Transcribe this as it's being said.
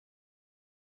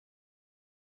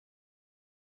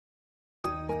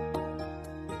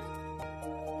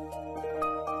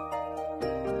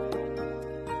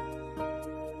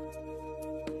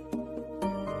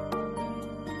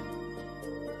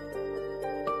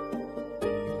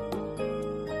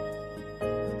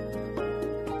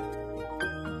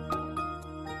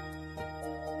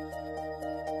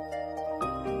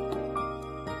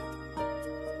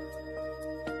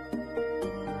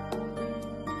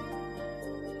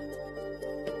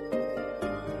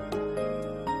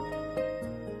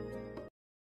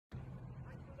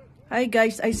Hi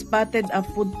guys, I spotted a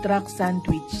food truck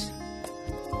sandwich.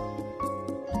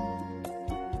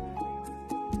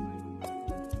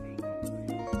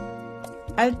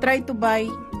 I'll try to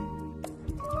buy.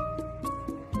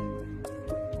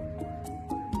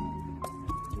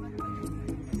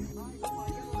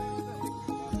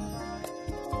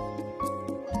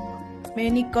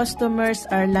 Many customers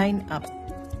are lined up.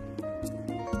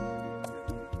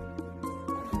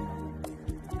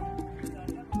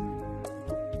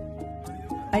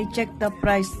 I checked the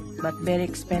price, but very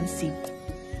expensive.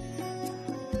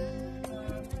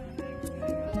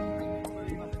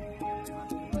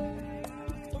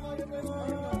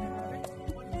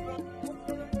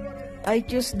 I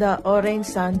choose the orange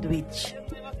sandwich.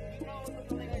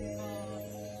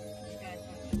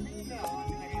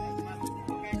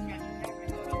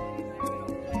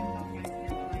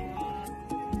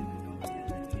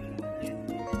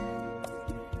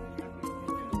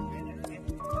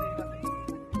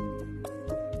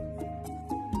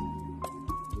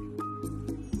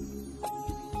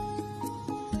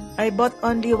 I bought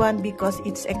only one because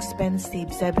it's expensive,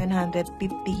 750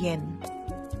 yen.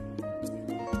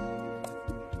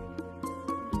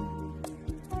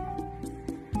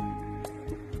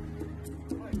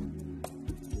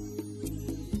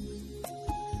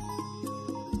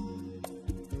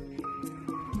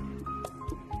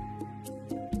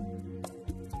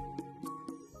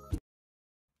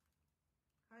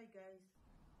 Hi guys.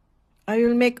 I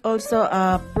will make also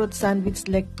a fruit sandwich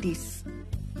like this.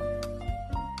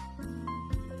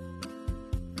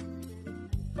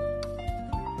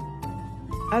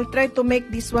 I'll try to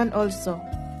make this one also.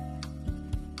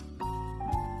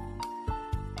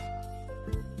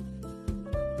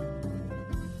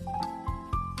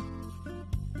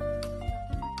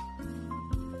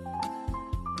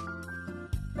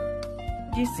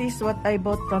 This is what I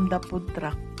bought from the food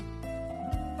truck.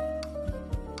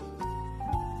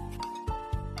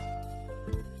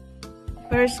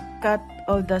 First, cut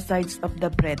all the sides of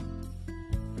the bread.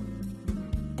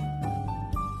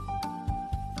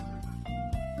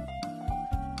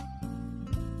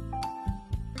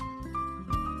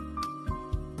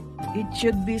 It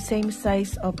should be same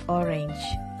size of orange.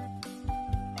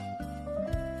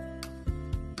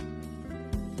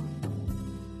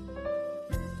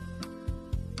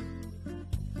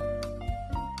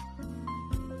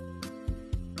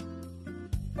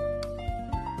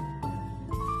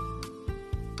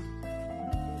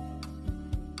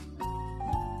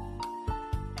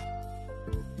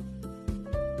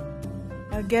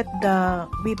 I'll get the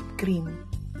whipped cream.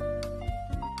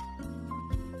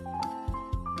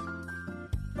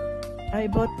 I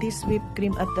bought this whipped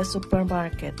cream at the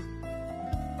supermarket.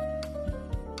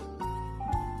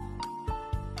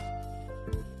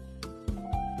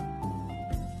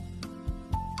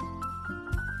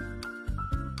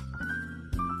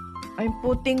 I'm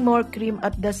putting more cream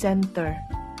at the center.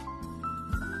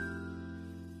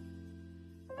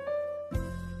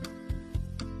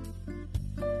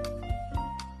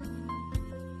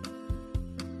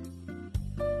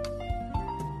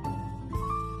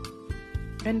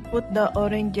 And put the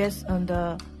oranges on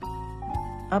the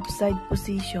upside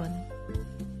position.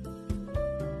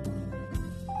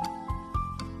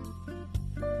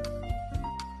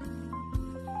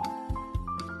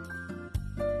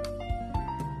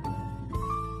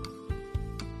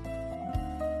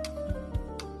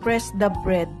 Press the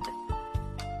bread.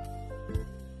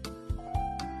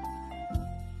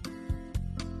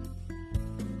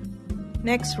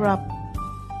 Next, wrap.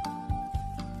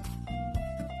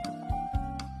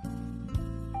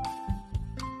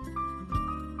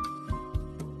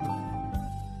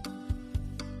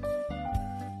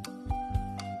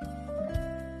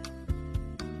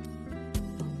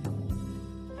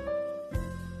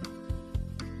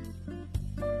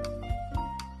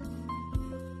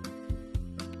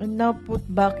 And now put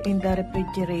back in the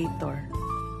refrigerator.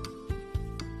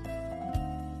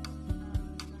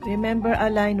 Remember,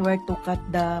 align where to cut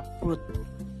the fruit.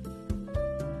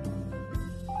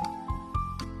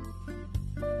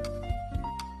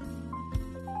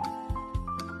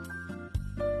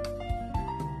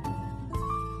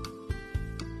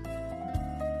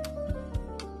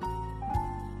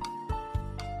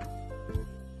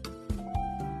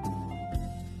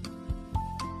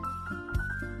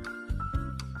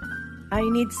 I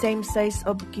need same size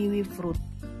of kiwi fruit.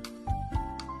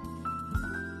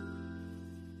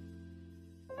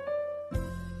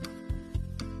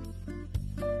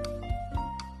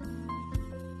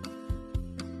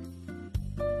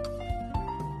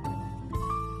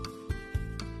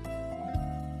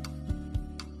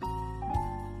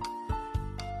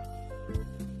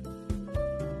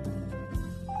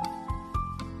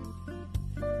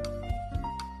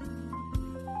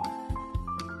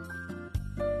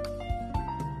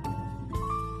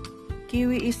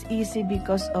 Kiwi is easy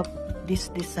because of this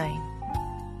design.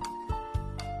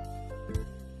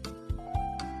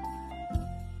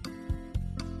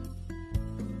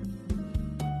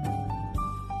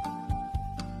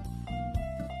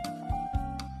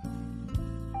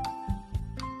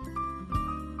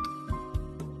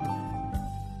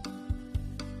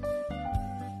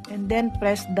 And then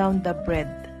press down the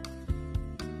bread.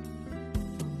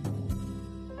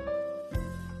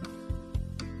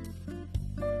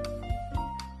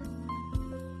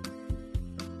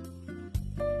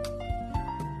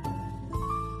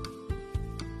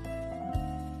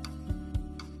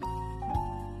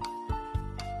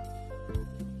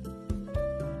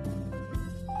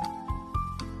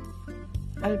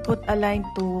 I'll put a line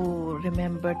to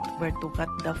remember where to cut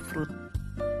the fruit.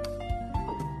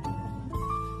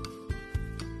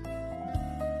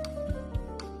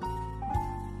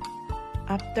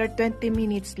 After 20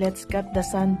 minutes, let's cut the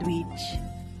sandwich.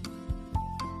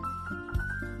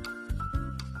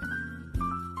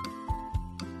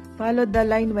 Follow the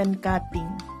line when cutting.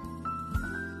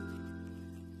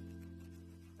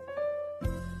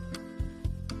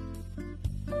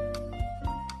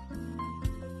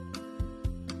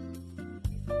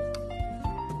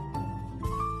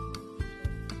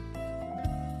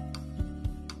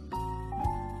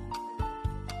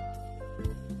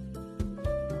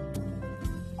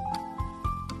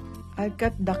 I'll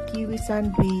cut the kiwi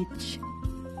sandwich.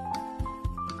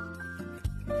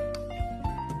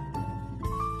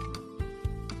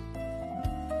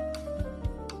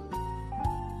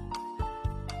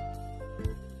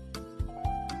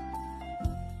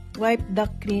 Wipe the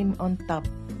cream on top.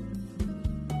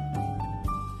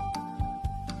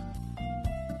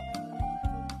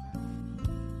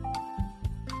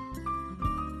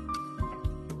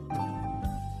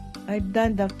 I've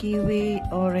done the kiwi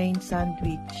orange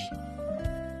sandwich.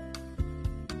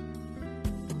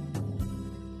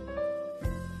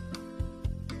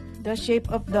 The shape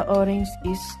of the orange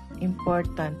is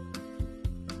important.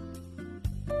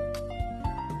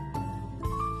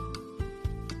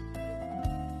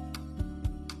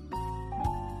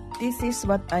 This is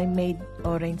what I made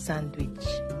orange sandwich.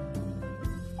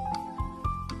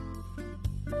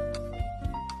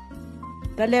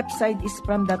 The left side is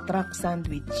from the truck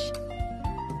sandwich.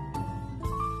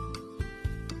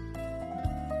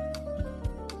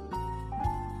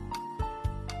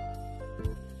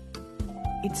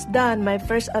 It's done, my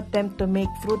first attempt to make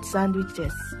fruit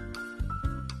sandwiches.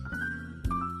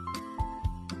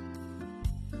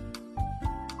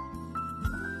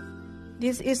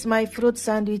 This is my fruit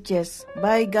sandwiches.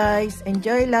 Bye guys,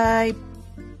 enjoy life!